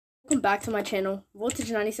welcome back to my channel, Voltage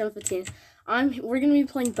 9715. We're gonna be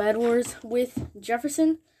playing Bed Wars with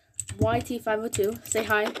Jefferson, YT502. Say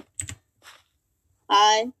hi.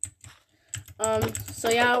 Hi. So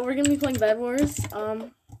yeah, we're gonna be playing Bed Wars.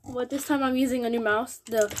 But this time I'm using a new mouse,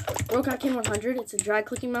 the ROCCAT kain 100. It's a drag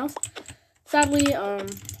clicking mouse. Sadly,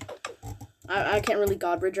 I can't really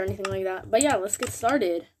god bridge or anything like that. But yeah, let's get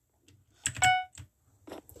started.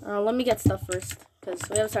 Let me get stuff first, because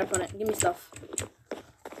we have a side opponent. Give me stuff.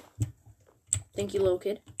 Thank you, little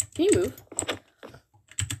kid. Can you move?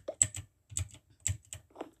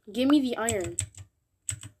 Give me the iron.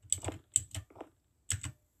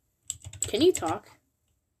 Can you talk?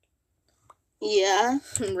 Yeah.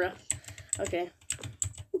 Bruh. Okay.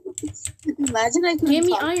 Imagine I could Give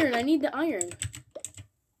me iron. I need the iron.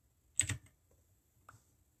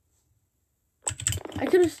 I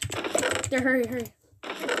could have. There, hurry, hurry.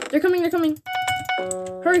 They're coming, they're coming.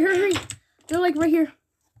 Hurry, hurry, hurry. They're like right here.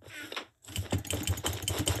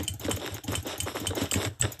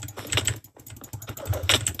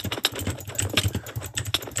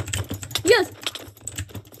 Yes!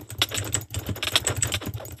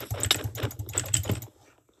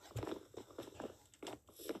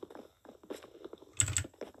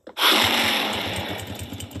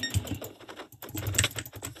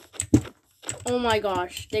 Oh my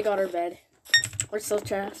gosh, they got our bed. We're so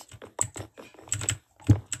trash.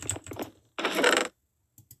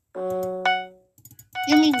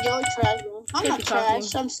 You mean you're trash, bro? I'm not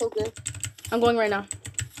trash. I'm so good. I'm going right now.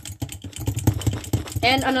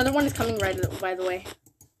 And another one is coming right, by the way.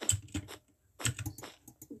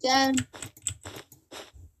 Again.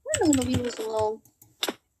 I'm not gonna leave this alone.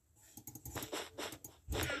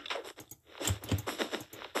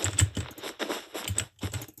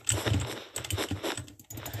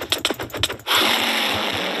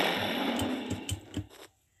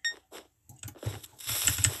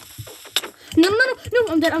 No,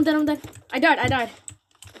 I'm dead. I died.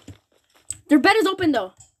 Their bed is open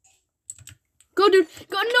though. Go, dude.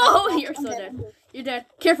 Go. No, you're so dead. You're dead.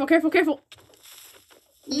 Careful. No.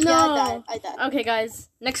 Yeah, I died. Okay, guys.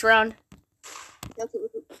 Next round.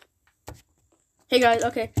 Hey, guys.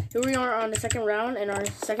 Okay, here we are on the second round in our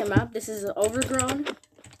second map. This is Overgrown.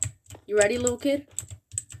 You ready, little kid?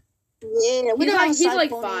 Yeah, he's like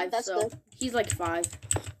 5, so good. He's like 5.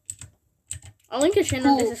 I'll link his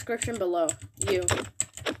channel in the description below.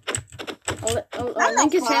 I'll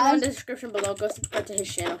link his channel in the description below. Go subscribe to his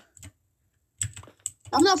channel.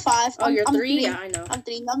 I'm not 5. Oh, you're 3? 3. Yeah, I know. I'm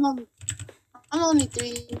 3. I'm only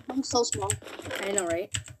 3. I'm so small. I know, right?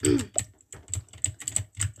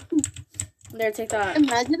 There, take that.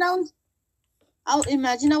 Imagine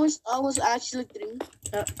I was actually 3.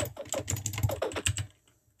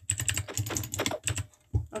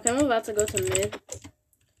 Okay, I'm about to go to mid.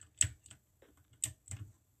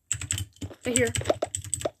 Right here.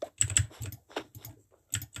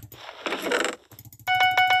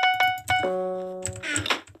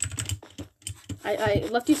 I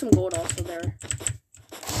left you some gold also there.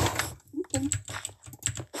 Okay.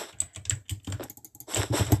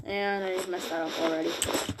 And I messed that up already.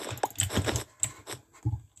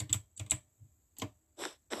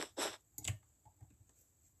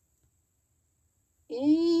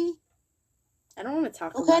 Okay. I don't want to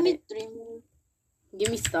talk about it. Okay, I need 3 more. Give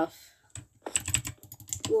me stuff.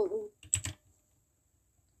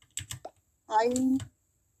 Iron.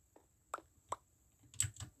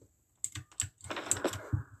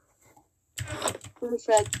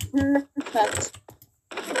 Perfect.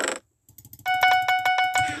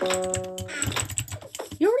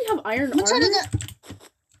 You already have iron armor?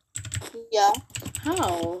 Yeah.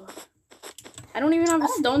 How? I don't even have a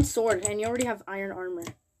stone sword, and you already have iron armor.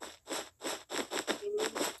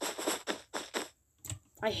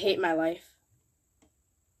 I hate my life.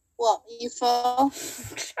 What? You fell?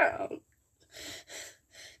 Do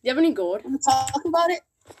you have any gold? I'm gonna talk about it.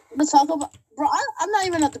 Bro, I'm not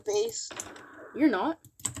even at the base. You're not?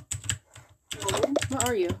 Where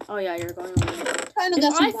are you? Oh yeah, you're going over there.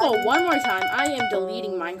 If I fall one more time, I am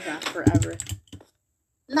deleting Minecraft forever.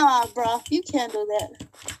 Nah, bro, you can't do that.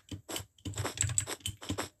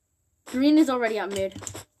 Green is already at mid.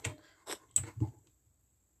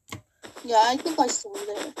 Yeah, I think I saw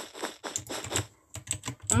there.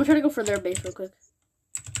 I'm gonna try to go for their base real quick.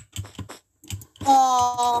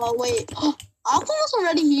 Wait. Aqua's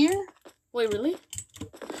already here? Wait, really?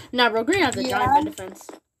 Nah, bro, green has a giant bed defense.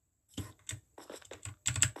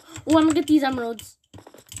 Oh, I'm gonna get these emeralds.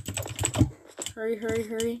 Hurry.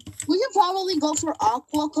 We can probably go for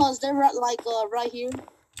Aqua, cause they're right here.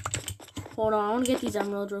 Hold on, I wanna get these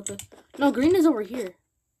emeralds real quick. No, green is over here.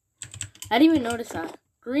 I didn't even notice that.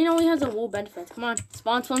 Green only has a wool bed defense. Come on.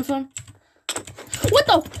 Spawn. What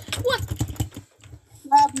the? What?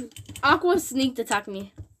 Aqua sneaked attack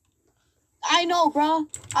me. I know, bro.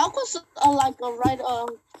 Aqua's like a right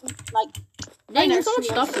like. Dang, there's so much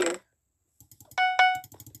stuff here.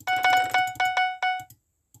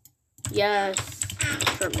 Yes.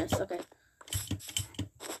 Sharpness. Okay.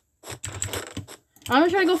 I'm gonna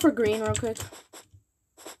try to go for green real quick.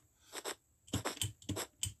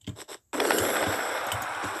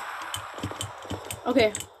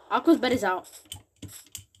 Okay, Aqua's bed is out.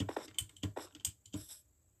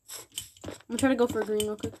 I'm gonna try to go for green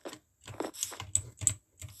real quick.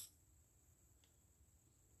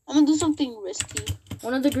 I'm gonna do something risky.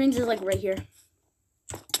 One of the greens is like right here.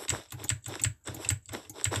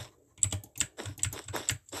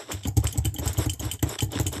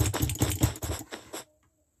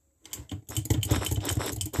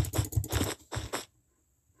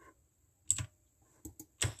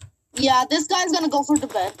 Yeah, this guy's gonna go for the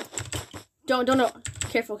bed. Don't.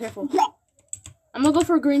 Careful. Yeah. I'm gonna go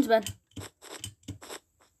for green's bed.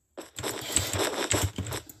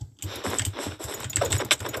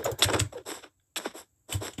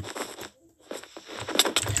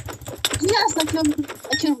 Yes, I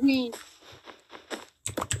can green.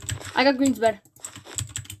 I got green's bed.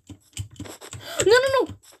 No.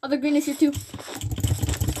 Other green is here too.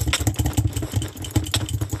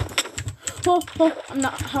 Oh, I'm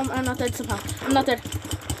not dead somehow. I'm not dead.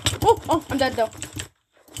 Oh, I'm dead though.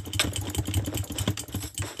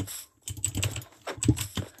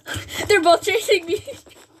 They're both chasing me.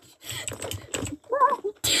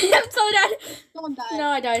 I'm so dead. Someone died. No,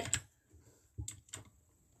 I died.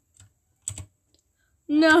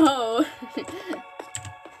 No.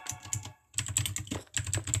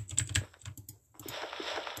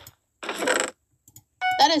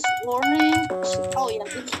 That is orange. Oh yeah,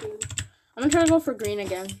 it's green. I'm gonna try to go for green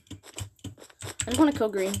again. I just want to kill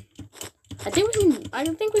green. I think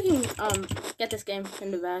we can get this game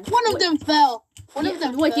in the bag. One of them fell.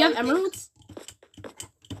 Wait, do you have emeralds?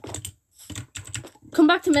 Come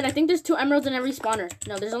back to mid. I think there's 2 emeralds in every spawner.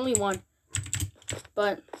 No, there's only 1.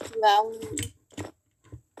 But yeah.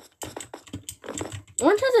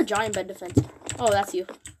 orange has a giant bed defense. Oh, that's you.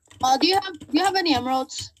 Do you have any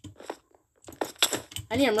emeralds?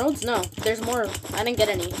 Any emeralds? No. There's more. I didn't get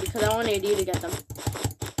any because I wanted you to get them.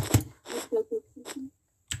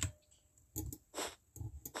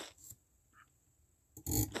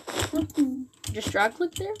 Just drag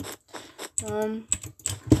click there.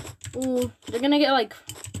 Ooh, they're gonna get like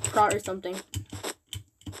prot or something.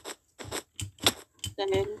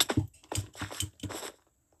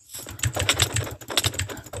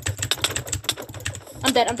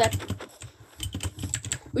 I'm dead.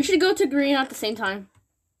 We should go to green at the same time.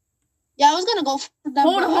 Yeah, I was gonna go for that.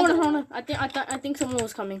 Hold on. I think someone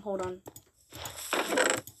was coming. Hold on.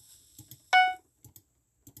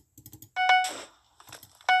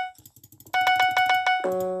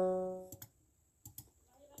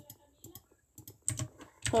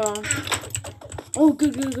 Hold on. Oh,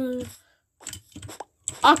 good.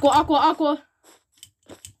 Aqua.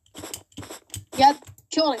 Yeah,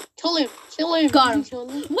 kill him. Got him. Kill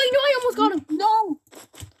him. Wait, no, I almost got him. No,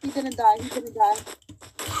 he didn't die.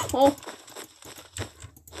 Oh.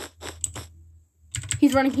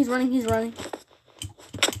 He's running. He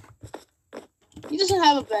doesn't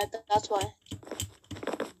have a bed, that's why.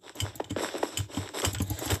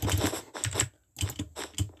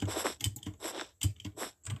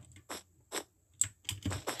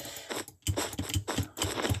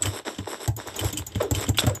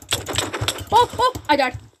 Oh, I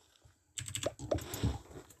died.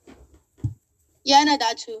 Yeah, and I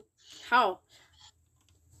died too. How?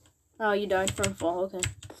 Oh, you died from fall, okay.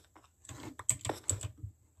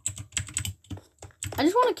 I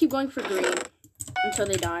just want to keep going for green until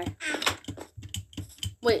they die.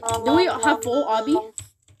 Wait, do we have full obby?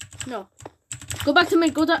 No. Go back to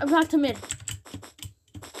mid. Back to mid.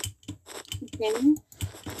 Okay.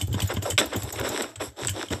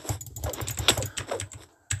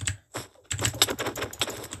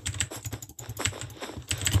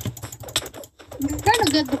 I'm trying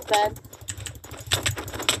to get the bed.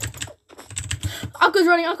 Aqua's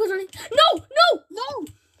running. No!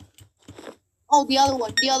 Oh, the other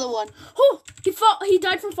one. Oh, he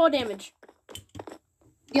died from fall damage.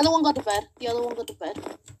 The other one got the bed.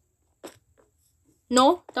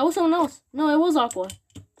 No, that was someone else. No, it was Aqua.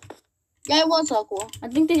 Yeah, it was Aqua. I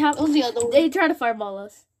think they have. It was the other one. They tried to fireball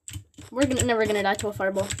us. We're never gonna die to a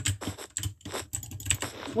fireball.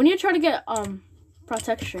 We need to try to get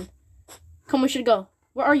protection. Come, we should go.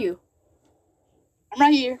 Where are you? I'm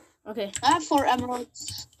right here. Okay. I have 4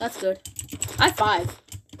 emeralds. That's good. I have 5.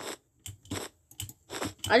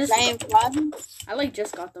 I like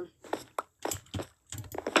just got them.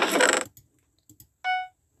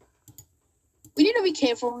 We need to be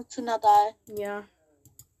careful to not die. Yeah.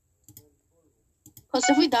 Because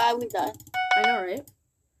if we die, we die. I know, right?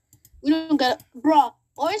 We don't get it. Bruh,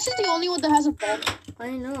 Orange is the only one that has a bed.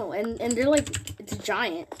 I know. And they're like, it's a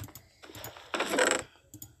giant.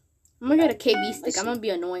 I'm gonna get a KB stick. I'm gonna be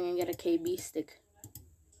annoying and get a KB stick.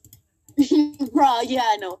 Bruh, yeah,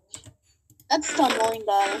 I know. That's the annoying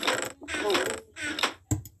guy. Oh.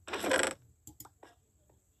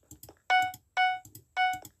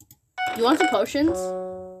 You want some potions?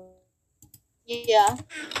 Yeah.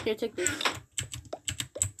 Here, take this.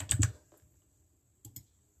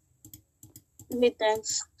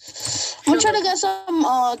 Thanks. I'm trying to get some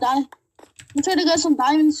I'm trying to get some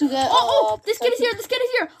diamonds to get this kid is here, this kid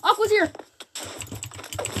is here! Aqua's here!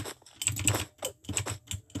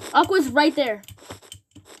 Aqua's right there.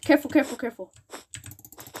 Careful, careful, careful.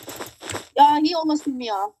 Yeah, he almost threw me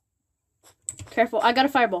off. Careful, I got a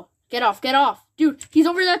fireball. Get off, get off. Dude, he's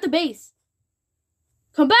over there at the base.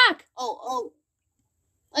 Come back! Oh.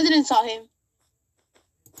 I didn't saw him.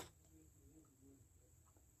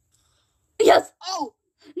 Yes! Oh!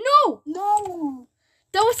 No! No!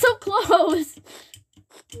 That was so close!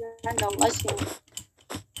 Yeah, I know, I see him.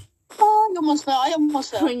 Oh, I almost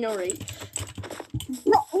fell. I know, right?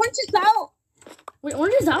 Bro, Orange is out! Wait,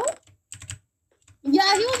 Orange is out?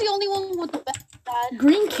 Yeah, he was the only one with the best dad.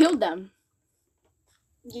 Green killed them.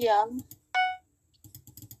 Yeah.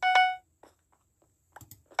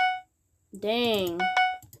 Dang.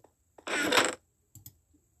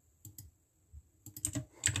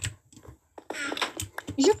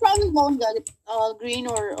 You should probably go and get green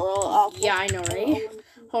or alpha. Yeah, I know, right?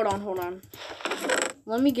 Hold on.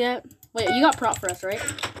 Let me get... Wait, you got prop for us, right?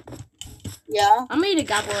 Yeah. I'm gonna eat a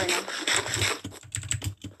gapple right now.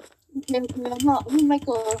 I'm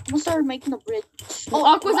gonna start making a bridge. Oh,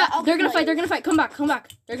 Aqua's out. They're gonna fight. Come back.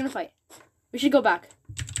 They're gonna fight. We should go back.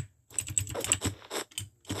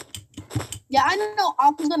 Yeah, I know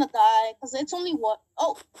Aqua's gonna die, because it's only one.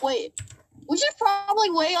 Oh, wait. We should probably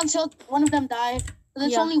wait until one of them dies, because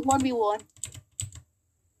it's only 1v1.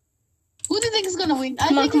 Who do you think is gonna win?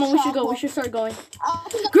 Come on, we should go. We should start going.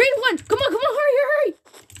 Green one! Come on, hurry!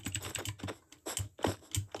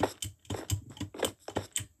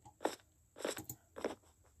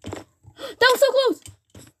 That was so close!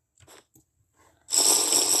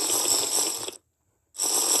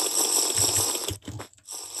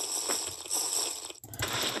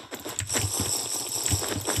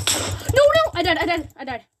 No! I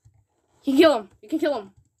died. You can kill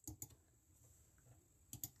him.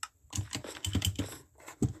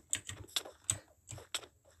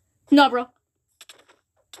 No, bro.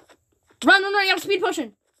 Run, you have a speed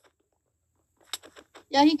potion.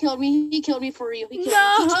 Yeah, he killed me. He killed me for real. He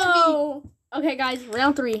killed me. Okay, guys,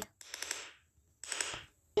 round 3.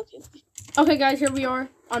 Okay, guys, here we are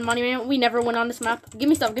on Monument. We never went on this map. Give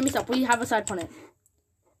me stuff. We have a side planet.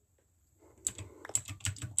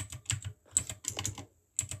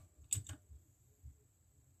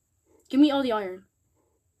 Give me all the iron.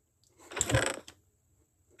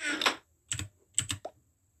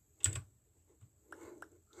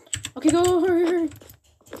 Okay, go, hurry.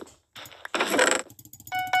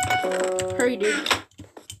 Hurry, dude.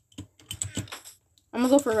 I'm gonna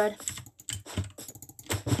go for red.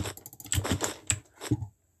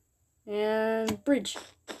 And bridge.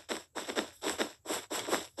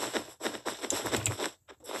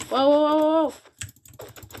 Whoa.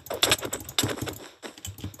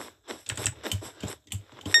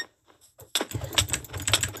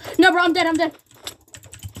 No, bro, I'm dead.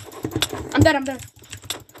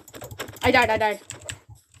 I died.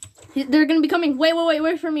 They're gonna be coming. Wait,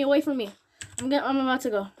 away from me. I'm about to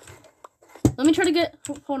go. Let me try to get,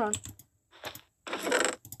 hold on.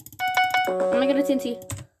 I'm gonna get a TNT.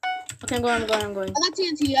 Okay, I'm going. I got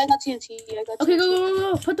TNT. Okay,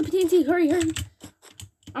 go. Put the TNT, hurry.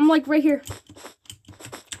 I'm like right here.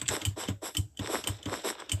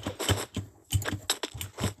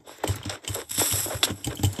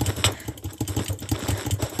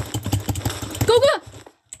 Go!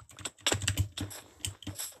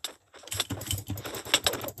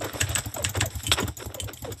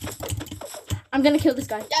 I'm gonna kill this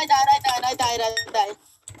guy. Yeah, I died.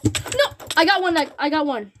 No! I got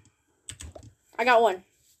one.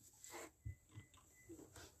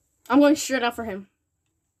 I'm going straight up for him.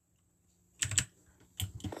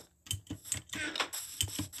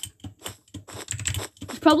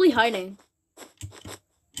 He's probably hiding.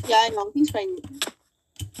 Yeah, I know. He's hiding.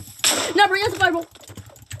 No, bring us a fireball.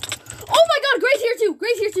 Oh my god, Gray's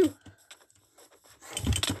here too.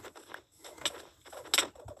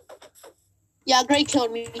 Yeah, Gray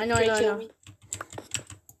killed me. I know, Gray I killed know. me.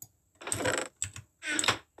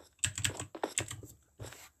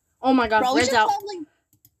 Oh my god, Bro, red's out.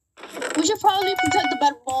 We should probably protect the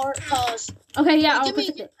bed more, cause. Okay, yeah, Wait, I'll give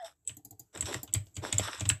me- protect it.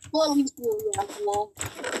 Well, at least yeah, well.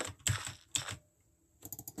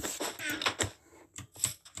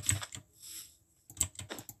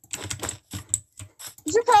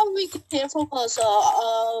 We should probably be careful, cause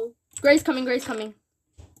Gray's coming, Gray's coming.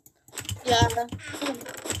 yeah.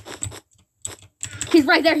 He's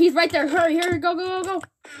right there, he's right there. Hurry, hurry, go, go, go, go.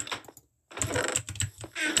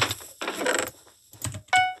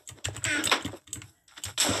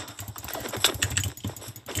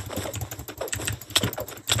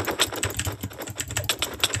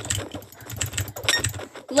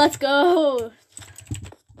 Let's go.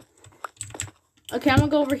 Okay, I'm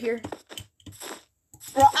gonna go over here.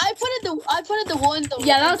 Bro, I put it the one.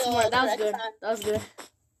 Yeah, that was smart. That was good. That was good.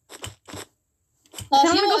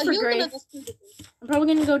 I'm gonna go for Gray. I'm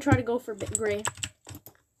probably gonna try to go for Gray.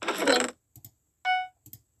 Okay.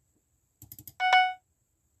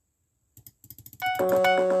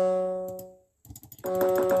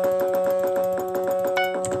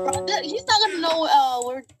 He's not gonna know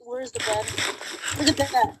where's the bed. Look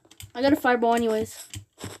at that. I got a fireball anyways.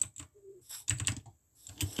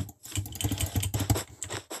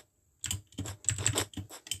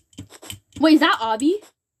 Wait, is that Obby?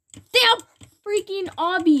 Damn! Freaking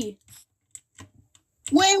Obby!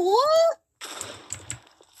 Wait, what?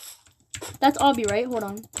 That's Obby, right? Hold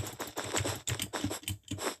on.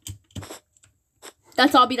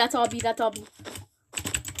 That's Obby, that's Obby, that's Obby.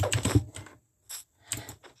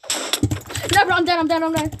 No, bro, I'm dead, I'm dead,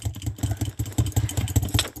 I'm dead.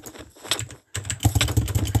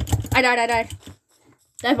 I died, I died.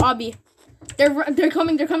 That's Obby. They're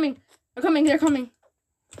coming, they're coming. They're coming, they're coming.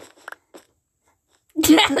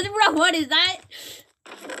 Bro, what is that?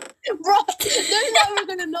 Bro, they're never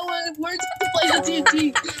gonna know where to play the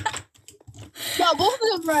TNT. Bro, both of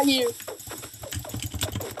them right here.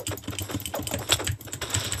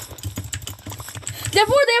 They have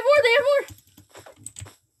more, they have more, they have more.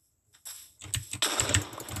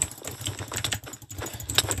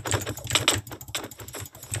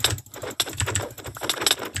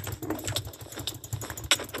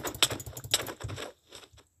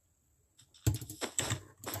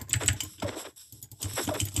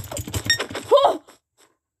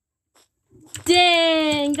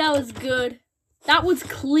 Dang, that was good. That was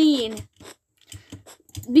clean.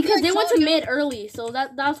 Because they went to mid early, so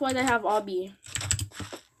that's why they have Obby.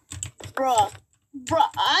 Bro,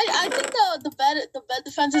 I think the bed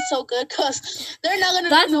defense is so good because they're not gonna.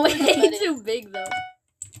 That's way too big though.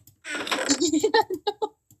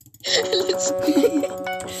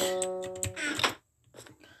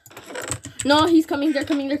 No, he's coming. They're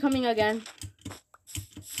coming. They're coming again.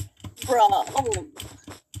 Bro, oh.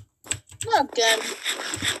 Not again.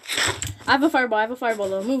 I have a fireball. I have a fireball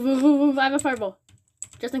though. Move, move, move, move. I have a fireball.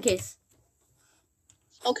 Just in case.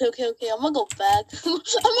 Okay. I'm gonna go back. I'm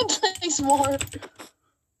gonna place more.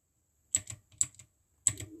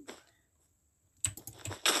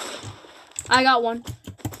 I got one.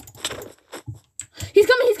 He's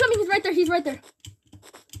coming. He's coming. He's right there. He's right there.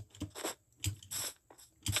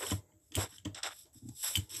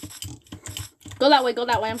 Go that way. Go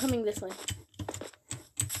that way. I'm coming this way.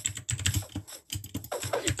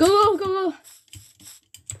 Go, go, go, go.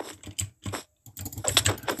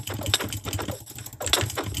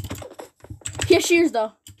 He has shears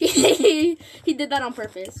though. He did that on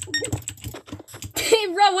purpose. Hey,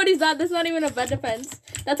 bro, what is that? That's not even a bed defense.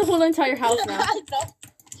 That's a whole entire house now.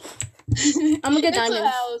 I'm gonna get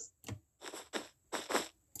diamonds.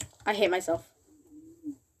 I hate myself.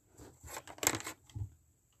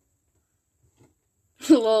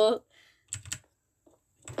 Lol.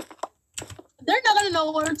 They're not gonna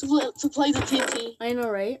know where to play the TNT. I know,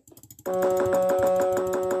 right?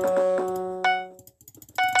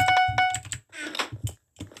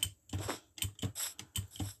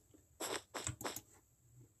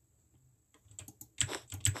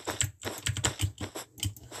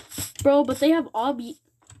 Bro, but they have Obby.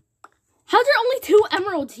 How's there only 2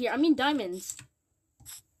 emeralds here? I mean diamonds.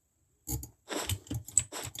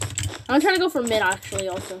 I'm trying to go for mid actually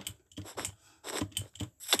also.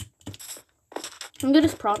 I'm gonna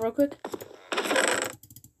just prod real quick.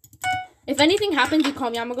 If anything happens, you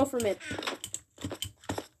call me. I'm gonna go for mid.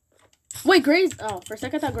 Wait, Gray's. Oh, for a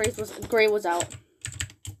second I thought Gray was out.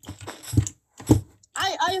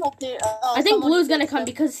 I hope they. I think blue's gonna come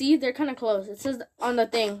because see, they're kind of close. It says on the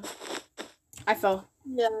thing. I fell.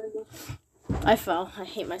 Yeah. I fell. I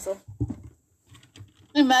hate myself.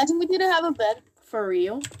 Imagine we didn't have a bed. For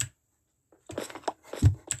real.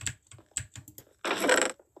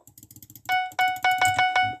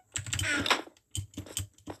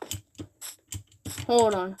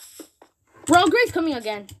 Hold on. Bro, Gray's coming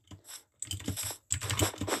again.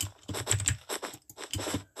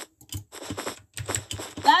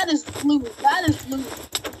 That is blue. That is blue.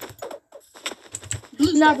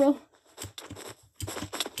 Blue's Nah, dead. bro.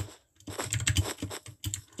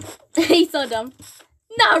 He's so dumb.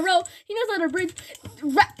 Nah, bro. He knows how to bridge.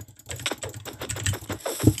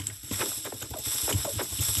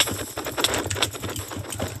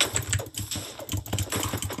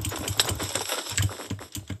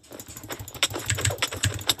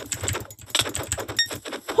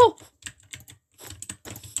 Oh.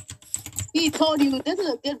 He told you this is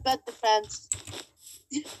a good bet defense.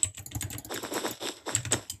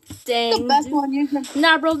 Dang. The best Dude. one you can.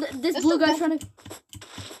 Nah, bro. This blue guy's trying to.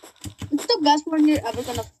 It's the best one you're ever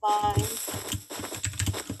gonna find.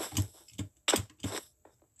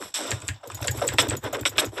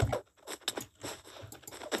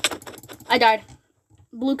 I died.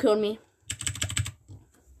 Blue killed me.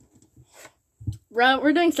 Bro,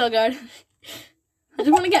 we're doing so good. I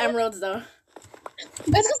just want to get emeralds though. It's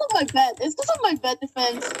because of my bet. It's because of my bet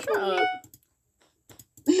defense.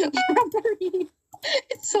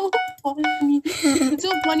 It's so funny. It's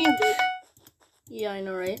so funny a bit. Yeah, I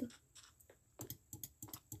know, right?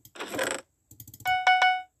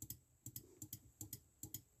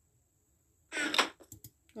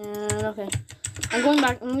 And okay. I'm going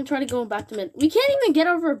back. I'm gonna try to go back to mid. We can't even get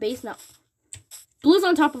over our base now. Blue's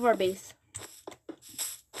on top of our base.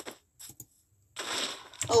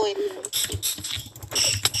 Oh wait.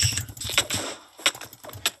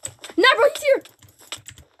 Nah, bro, he's here.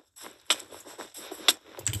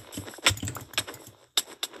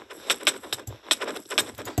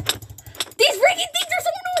 These freaking things are so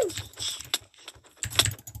annoying.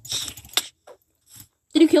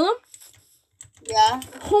 Did you kill him? Yeah.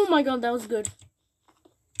 Oh my god, that was good.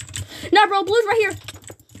 Nah, bro, blue's right here.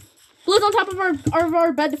 Blue's on top of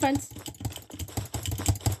our bed defense.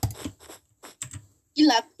 He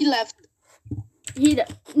left. He left.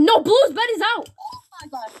 No, blue's bed is out. Oh my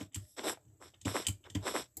god.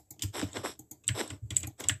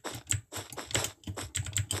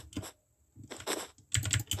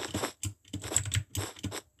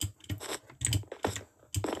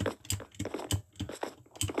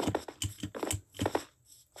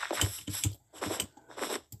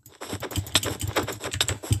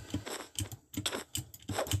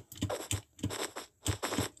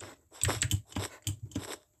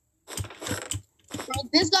 Bro,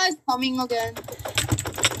 this guy's coming again.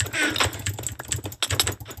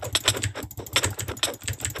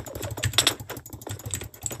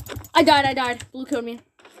 I died. Blue killed me.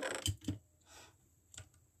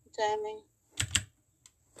 Timing.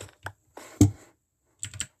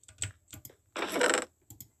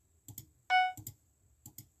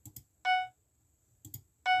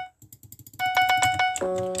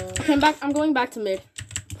 I'm going back to mid.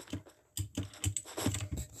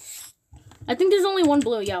 I think there's only one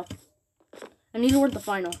blue, yeah. And these were the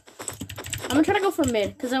final. I'm gonna try to go for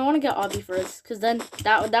mid, because I want to get obby first, because then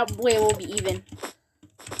that way we'll be even.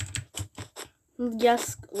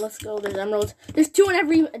 Yes, let's go. There's emeralds. There's 2 in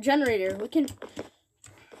every generator. We can...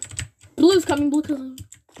 Blue's coming, blue coming.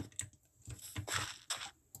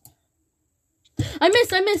 I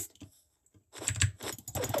missed.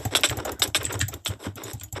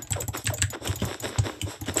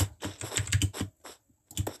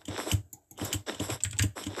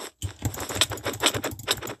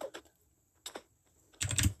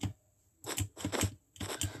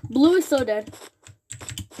 Blue is so dead.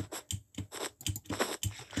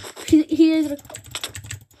 He is.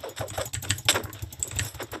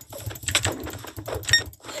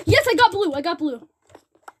 Yes, I got blue.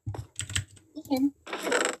 Okay.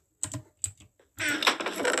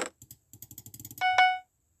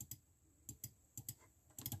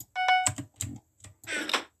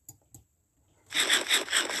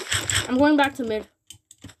 I'm going back to mid.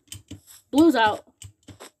 Blue's out.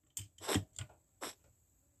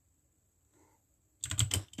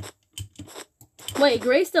 Wait,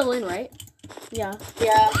 Gray's still in, right? Yeah.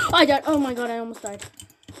 Yeah. I died. Oh my god, I almost died.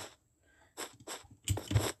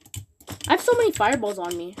 I have so many fireballs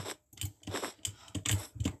on me.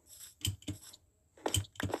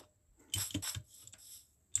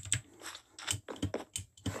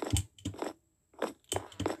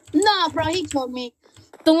 Nah, bro, he killed me.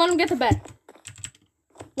 Don't let him get to bed.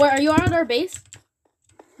 Wait, are you out of our base?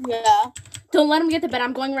 Yeah. Don't let him get to bed.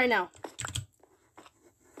 I'm going right now.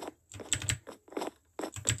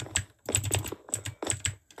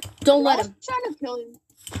 Don't let him. I was trying to kill him.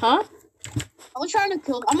 Huh? I was trying to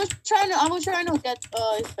kill him. I was trying to get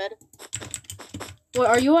his bed. Wait,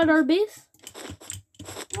 are you at our base?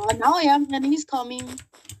 Now I am, and he's coming.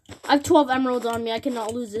 I have 12 emeralds on me. I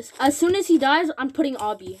cannot lose this. As soon as he dies, I'm putting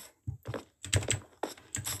obby.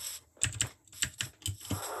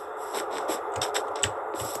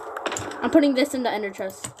 I'm putting this in the ender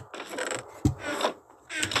chest.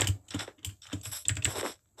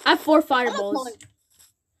 I have 4 fireballs.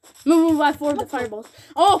 Move, I have 4 fireballs.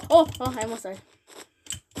 Oh, I almost died.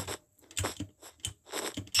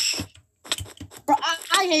 Bro,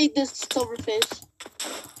 I hate this silverfish.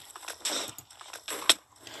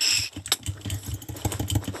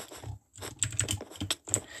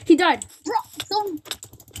 He died. Bro,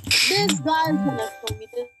 this guy's gonna kill me.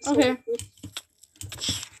 Okay.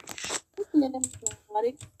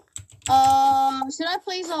 Should I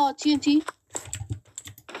place TNT?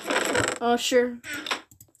 Oh, sure.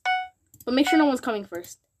 But make sure no one's coming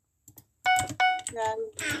first. Yeah.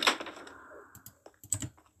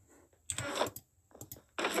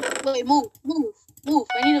 Wait, move. I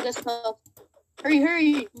need to get stuff.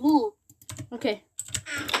 Hurry, move. Okay.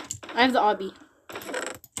 I have the obby.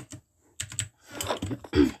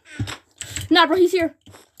 Nah, bro, he's here.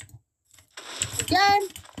 Again.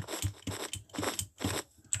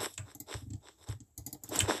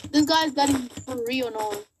 This guy's getting for real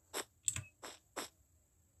now.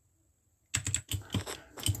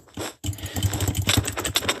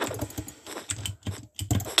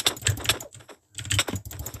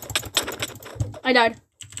 I died.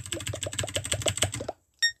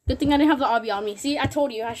 Good thing I didn't have the obby on me. See, I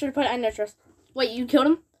told you. I should have put it in nitrous. Wait, you killed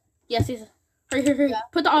him? Yes, yes. Hurry. Yeah.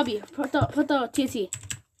 Put the obby. Put the TNT.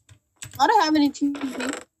 I don't have any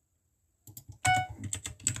TNT.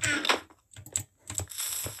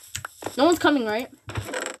 No one's coming, right?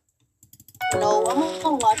 No, I'm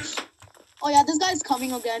gonna watch. Oh yeah, this guy's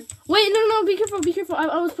coming again. Wait, no, be careful.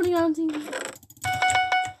 I was putting on TNT.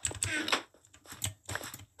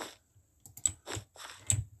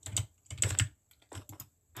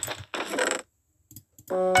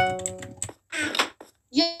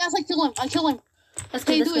 Yes, I kill him. That's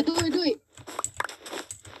okay, good, do it.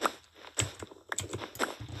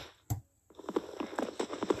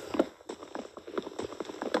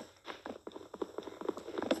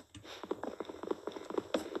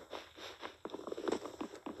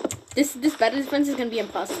 This bed defense is gonna be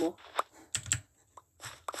impossible.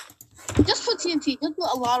 Just put TNT. Just put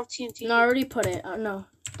a lot of TNT. No, I already put it. No,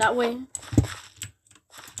 that way.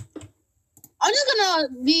 I'm just gonna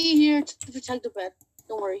be here to protect the bed.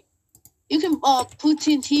 Don't worry. You can put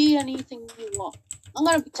TNT anything you want. I'm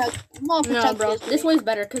gonna protect. No, bro. This way's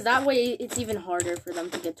better because that way it's even harder for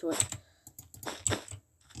them to get to it.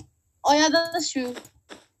 Oh yeah, that's true.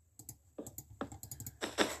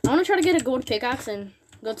 I want to try to get a gold pickaxe and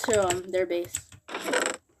go to their base.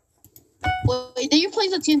 Wait, did you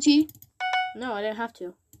place a TNT? No, I didn't have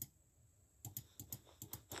to.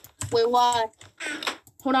 Wait, why?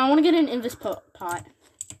 Hold on, I want to get an invis pot.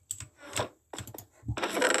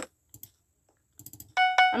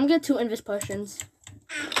 I'm gonna get 2 invis potions.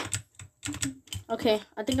 Okay,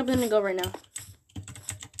 I think I'm gonna go right now.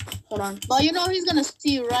 Hold on. But you know he's gonna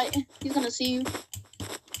see you, right? He's gonna see you.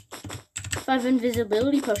 5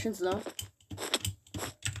 invisibility potions though.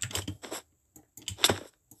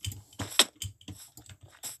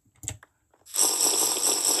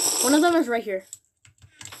 One of them is right here.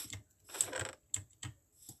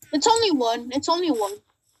 It's only one.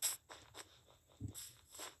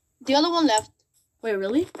 The other one left. Wait,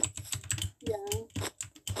 really? Yeah.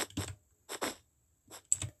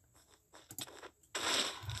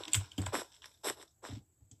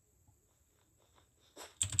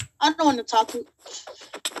 I don't want to talk to.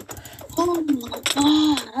 Oh my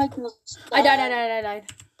god! I died.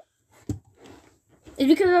 It's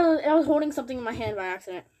because I was holding something in my hand by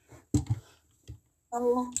accident.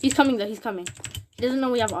 Oh. He's coming though. He doesn't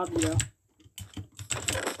know we have obby though.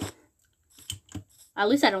 At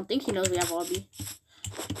least I don't think he knows we have obby.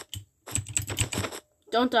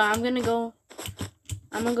 Don't die. I'm gonna go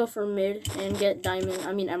for mid and get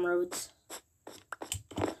emeralds.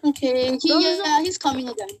 Okay. He's coming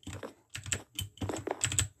again.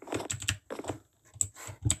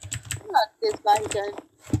 Not this guy again.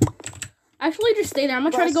 Actually, just stay there. I'm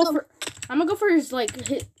gonna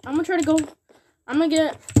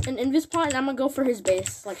get an invis pot and I'm gonna go for his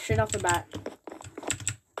base, like straight off the bat.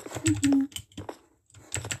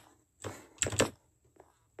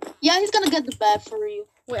 Yeah, he's gonna get the bed for you.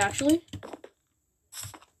 Wait, actually?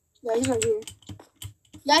 Yeah, he's right here.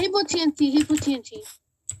 Yeah, he put TNT.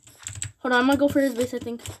 Hold on, I'm gonna go for his base, I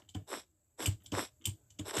think.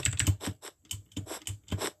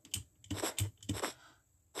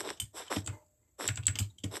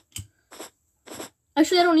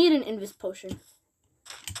 Actually, I don't need an invis potion.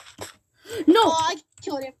 No! Oh, I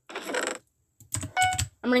killed him.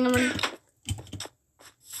 I'm running.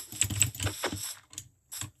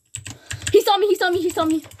 He saw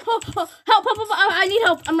me. Oh, help, I need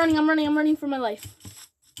help. I'm running for my life.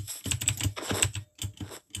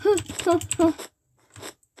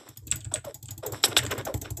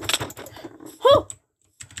 Oh,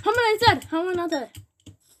 how am I dead? How am I not dead?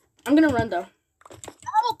 I'm gonna run though. I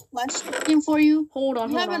have a question for you. Hold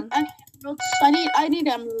on. I need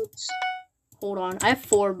emeralds. Hold on. I have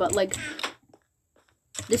 4, but like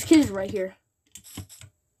this kid is right here.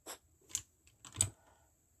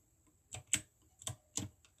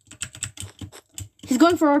 He's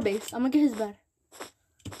going for our base. I'm gonna get his bed.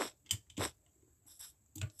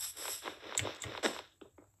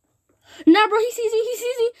 Nah, bro, he sees me.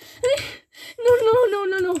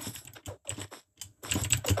 No.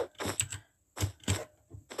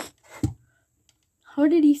 How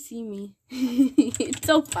did he see me? It's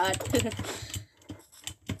so bad.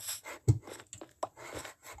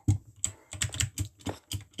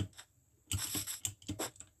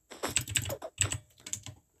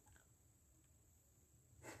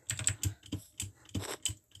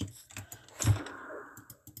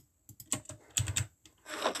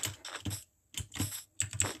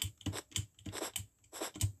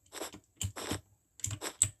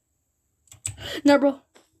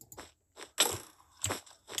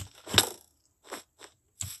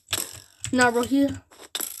 Nah, bro.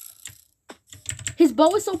 His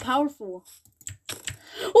bow is so powerful.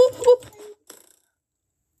 Oh.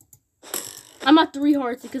 I'm at 3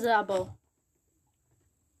 hearts because of that bow.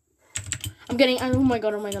 I'm getting. Oh my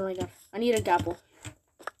god. I need a gapple.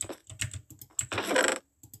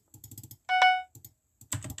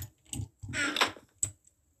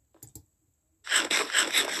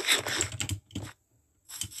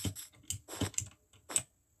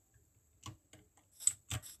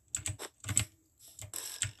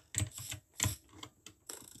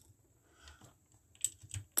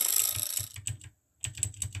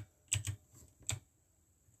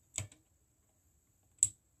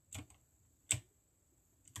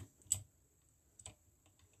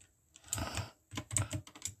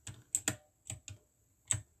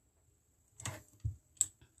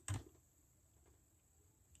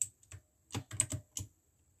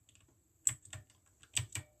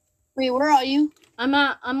 Wait, where are you? I'm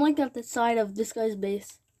like at the side of this guy's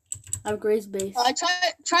base. Of Gray's base. I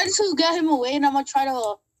tried to get him away, and I'm gonna try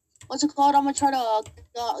to. What's it called? I'm gonna try to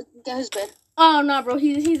get his bed. Oh no, bro,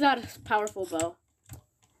 he's not a powerful bow.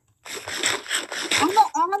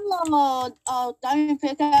 I'm a diamond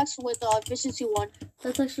pickaxe with efficiency 1.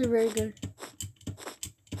 That's actually very good.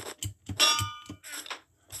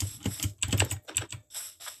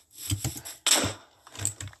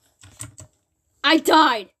 I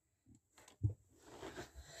died.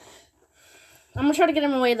 I'm gonna try to get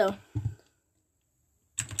him away though.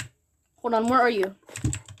 Hold on, where are you?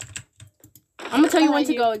 I'm gonna tell you when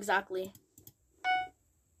to go exactly.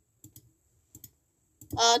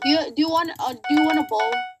 Do you want a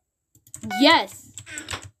bow? Yes.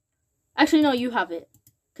 Actually, no, you have it.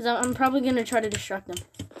 Cause I'm probably gonna try to distract them.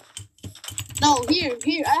 No, here.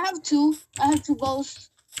 I have 2. I have 2 bows.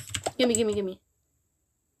 Give me.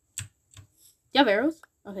 You have arrows?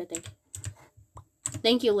 Okay, thank you.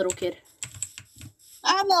 Thank you, little kid.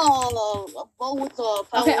 I have a bow with a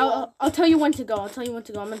power. Okay, I'll tell you when to go. I'm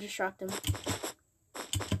gonna distract him.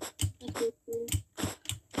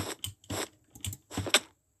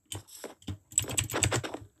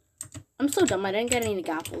 I'm so dumb. I didn't get any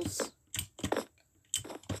apples.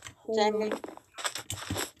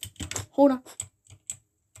 Hold on.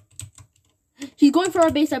 He's going for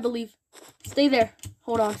our base, I believe. Stay there.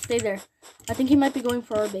 Hold on. Stay there. I think he might be going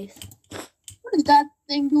for our base. What is that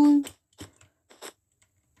thing doing?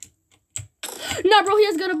 Nah, bro.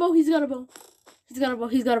 He's got a bow. He's got a bow.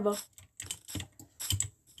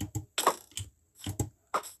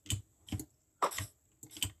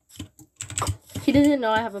 He doesn't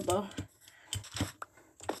know I have a bow.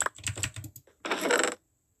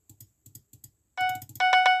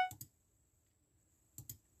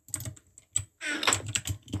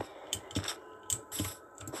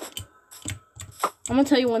 I'm gonna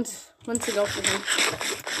tell you when to go for him.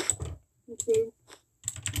 Okay.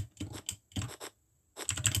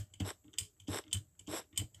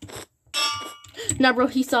 Nah, bro,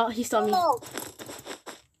 he saw me. Oh.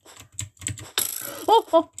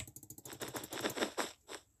 Oh.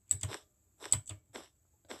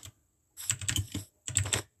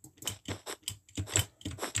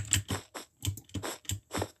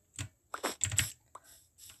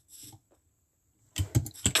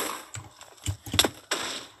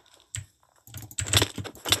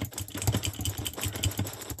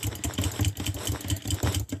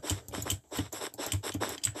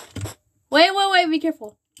 Wait, be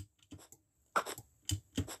careful.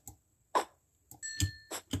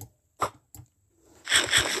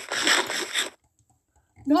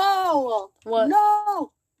 No! What?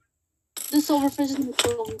 No! This silverfish is gonna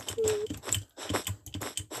kill me too.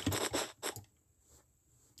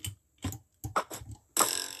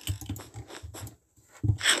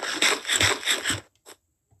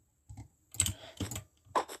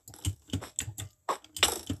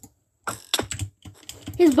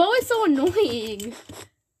 His bow is so annoying.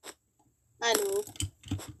 I know.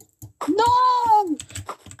 No!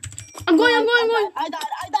 I'm going. I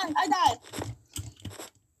died.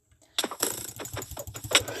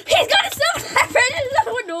 He's got a silver. It's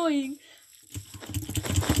so annoying.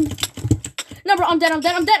 No, bro, I'm dead.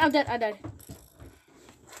 I died.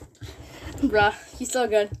 Bruh, he's so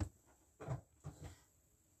good.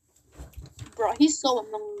 Bro, he's so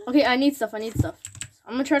annoying. Okay, I need stuff.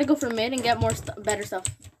 I'm gonna try to go for mid and get more better stuff.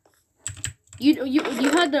 You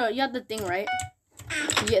had the thing, right?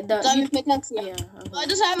 Yeah, Diamond pickaxe, yeah. Okay. I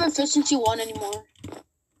doesn't have efficiency 1 anymore.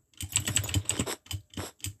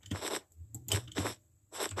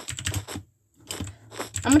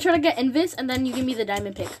 I'm gonna try to get Invis, and then you give me the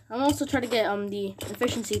diamond pick. I'm also try to get the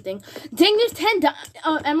efficiency thing. Dang, there's 10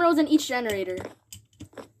 emeralds in each generator.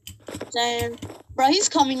 Dang. Bro, he's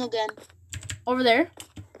coming again. Over there.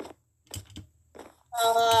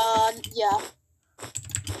 Yeah.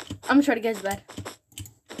 I'm gonna try to get his bed.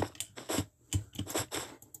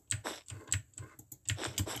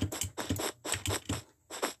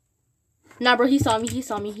 Nah, bro, he saw me.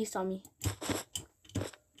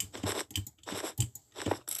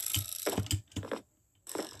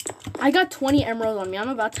 I got 20 emeralds on me. I'm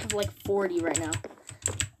about to have like 40 right now.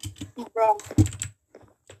 Bro.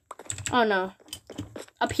 Oh no.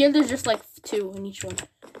 Up here, there's just like 2 in each one.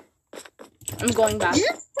 I'm going back. You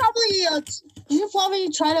should probably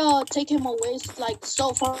try to take him away, like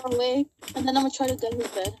so far away, and then I'm gonna try to get his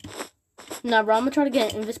bed. Nah, bro, I'm gonna try to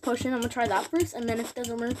get an Invis potion. I'm gonna try that first, and then if it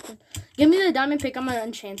doesn't work, then give me the diamond pick. I'm gonna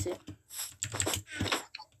enchant it.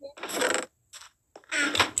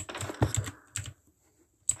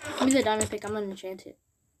 Give me the diamond pick. I'm gonna enchant it.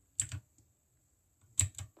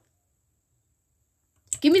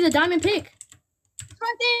 Give me the diamond pick. It's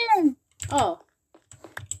right there. Oh.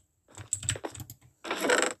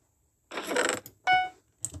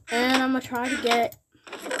 And I'm gonna try to get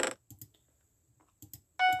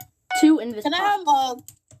 2 in this. Can I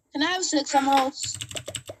have 6 emeralds?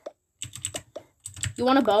 You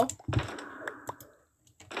want a bow?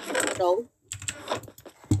 No.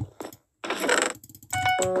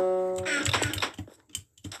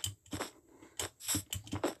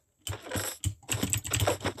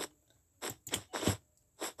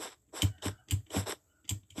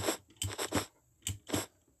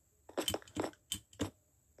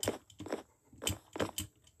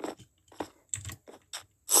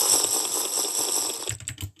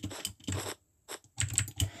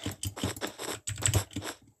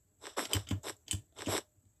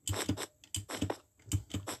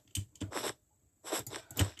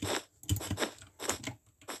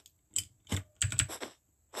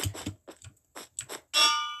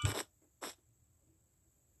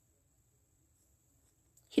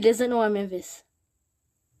 He doesn't know I'm Invis.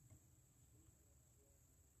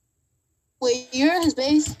 Wait, you're at his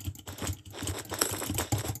base?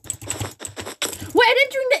 Wait, I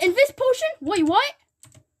didn't drink the Invis potion? Wait, what?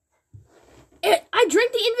 I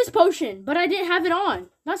drank the Invis potion, but I didn't have it on.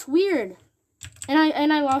 That's weird.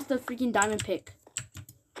 And I lost the freaking diamond pick.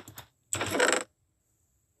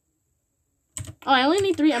 Oh, I only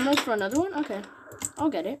need 3 emeralds for another one? Okay. I'll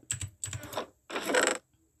get it.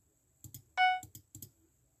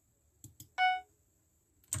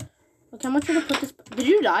 Okay, I'm gonna try to put this... Did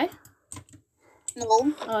you die? No.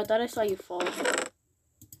 Oh, I thought I saw you fall.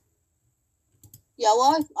 Yeah,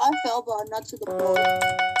 well, I fell, but not to the floor.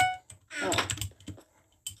 Oh.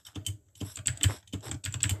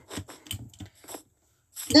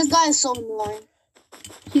 This guy is so annoying.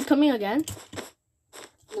 He's coming again?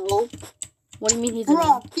 No. What do you mean he's Bro,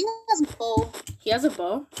 annoying? he has a bow. He has a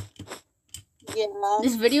bow? Yeah.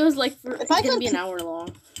 This video is like it's gonna be an hour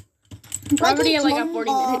long. We're already at like 40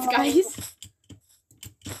 minutes, guys.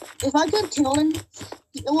 If I could kill him,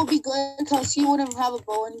 it would be good because he wouldn't have a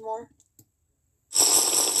bow anymore.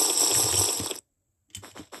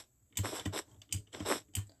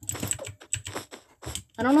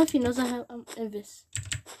 I don't know if he knows I have Invis.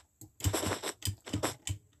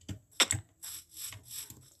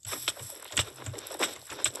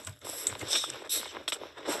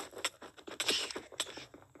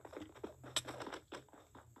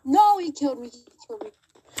 No, he killed me.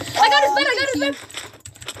 I got his bed!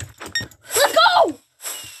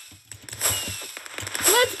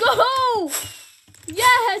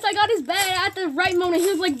 his bed at the right moment. He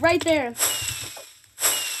was like right there.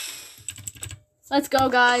 Let's go,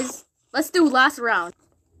 guys. Let's do last round.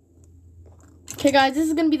 Okay, guys, this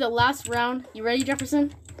is gonna be the last round. You ready,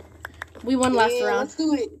 Jefferson? We won last round. Let's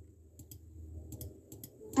do it.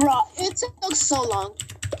 Bro, it took so long.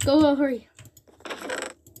 Go, hurry.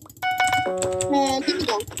 Man, give me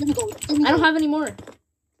gold. I don't have any more.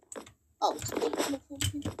 Oh.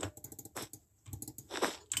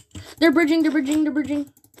 They're bridging.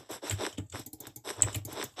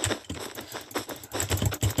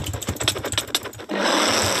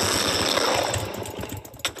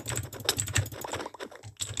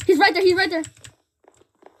 He's right there.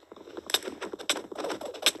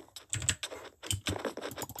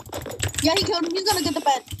 Yeah, he killed him. He's gonna get the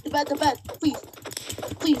bed. The bed. Please,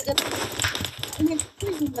 get the bed.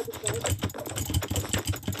 Please get the bed.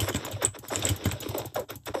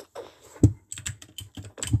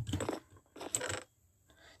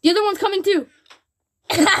 The other one's coming too.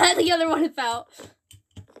 The other one fell.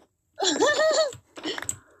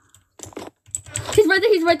 He's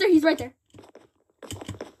right there.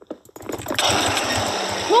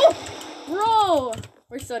 Oh, bro,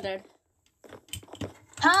 we're so dead.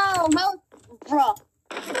 How, bro?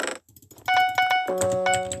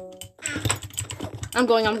 I'm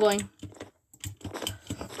going.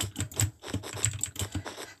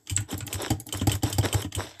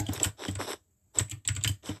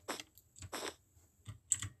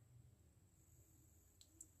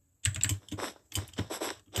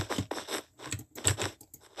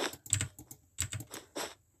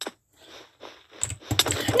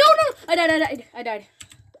 No!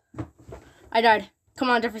 I died. Come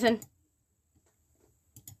on, Jefferson.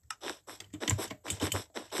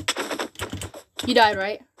 You died,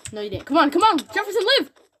 right? No, you didn't. Come on. Jefferson,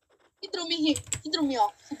 live! He threw me here. He threw me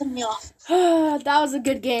off. That was a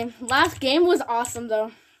good game. Last game was awesome,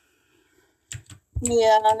 though.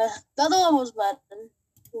 Yeah, the other one was bad.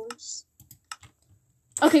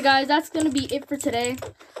 Okay, guys, that's going to be it for today.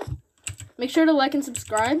 Make sure to like and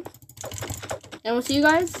subscribe. And we'll see you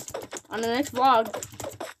guys on the next vlog.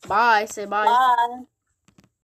 Bye. Say bye. Bye.